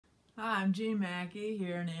Hi, I'm Jean Mackey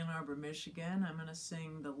here in Ann Arbor, Michigan. I'm going to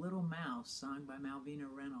sing The Little Mouse, sung by Malvina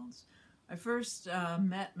Reynolds. I first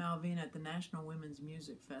met Malvina at the National Women's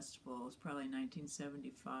Music Festival. It was probably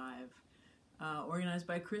 1975, organized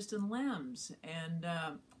by Kristen Lems. And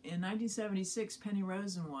in 1976, Penny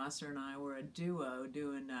Rosenwasser and I were a duo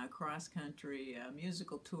doing a cross-country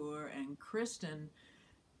musical tour, and Kristen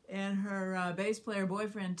and her bass player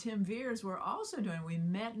boyfriend Tim Veers were also doing. We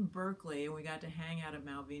met in Berkeley and we got to hang out at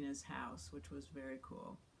Malvina's house, which was very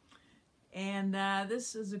cool. And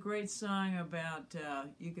this is a great song about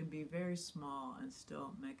you can be very small and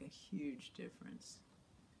still make a huge difference.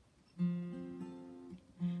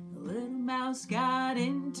 The little mouse got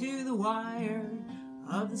into the wire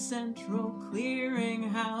of the Central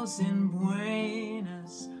Clearinghouse in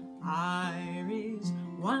Buenos Aires.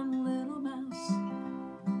 One little mouse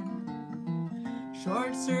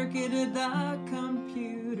short-circuited the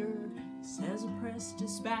computer, says a press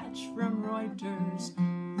dispatch from Reuters.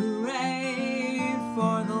 Hooray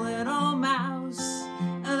for the little mouse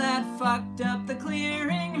that fucked up the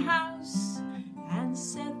clearinghouse and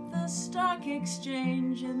set the stock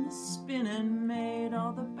exchange in the spin and made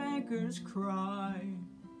all the bankers cry.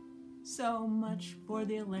 So much for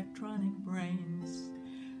the electronic brains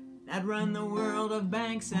that run the world of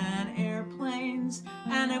banks and airplanes,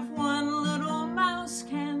 and if one little mouse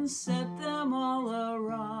can set them all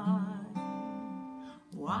awry,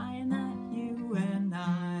 why not you and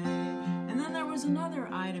I? And then there was another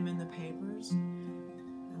item in the papers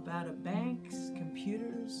about a bank's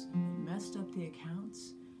computers that messed up the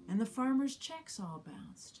accounts, and the farmer's checks all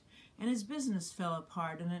bounced, and his business fell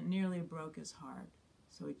apart, and it nearly broke his heart.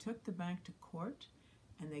 So he took the bank to court,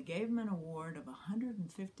 and they gave him an award of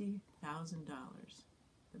 $150,000.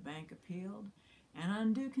 The bank appealed, and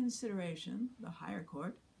on due consideration, the higher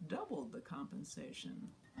court doubled the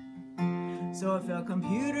compensation. So if a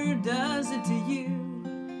computer does it to you,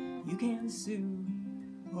 you can sue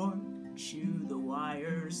or chew the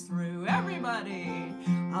wires through. Everybody!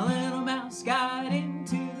 A little mouse got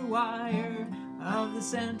into the wire of the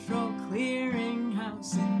Central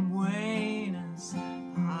Clearinghouse in Buenos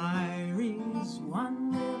Aires.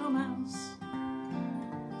 One little mouse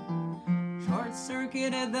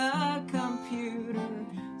short-circuited the computer,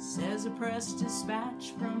 says a press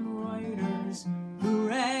dispatch from Reuters.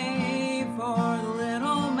 Hooray for the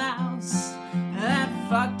little mouse that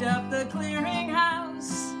fucked up the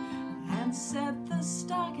clearinghouse and set the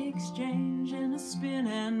stock exchange in a spin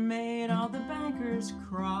and made all the bankers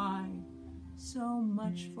cry. So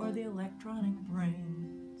much for the electronic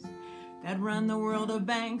brains that run the world of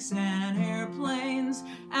banks and airplanes,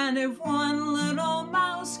 and if one little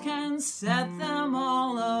mouse can set them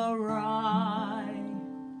all awry,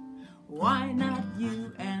 why not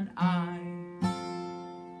you and I?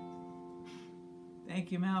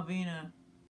 Thank you, Malvina.